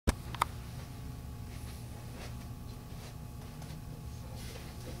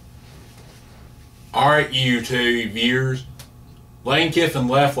Alright, YouTube viewers, Lane Kiffin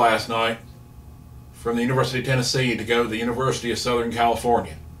left last night from the University of Tennessee to go to the University of Southern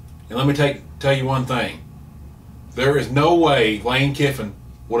California. And let me tell you one thing. There is no way Lane Kiffin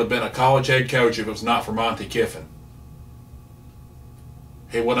would have been a college head coach if it was not for Monty Kiffin.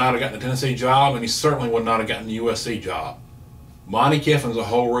 He would not have gotten the Tennessee job, and he certainly would not have gotten the USC job. Monty Kiffin's the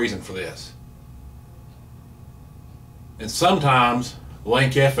whole reason for this. And sometimes Lane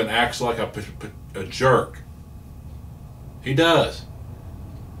Kiffin acts like a jerk. He does.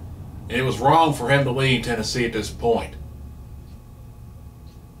 And it was wrong for him to leave Tennessee at this point.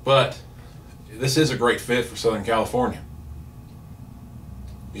 But this is a great fit for Southern California.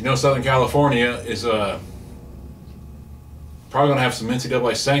 You know, Southern California is probably going to have some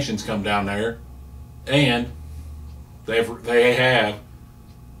NCAA sanctions come down there, and they have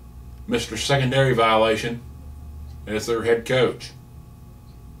Mr. Secondary Violation as their head coach.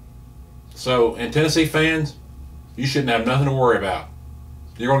 So, and Tennessee fans, you shouldn't have nothing to worry about.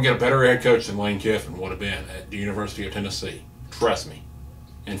 You're going to get a better head coach than Lane Kiffin would have been at the University of Tennessee. Trust me.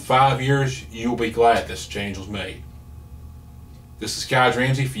 In 5 years, you'll be glad this change was made. This is Kai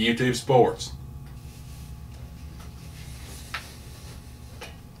Ramsey for YouTube Sports.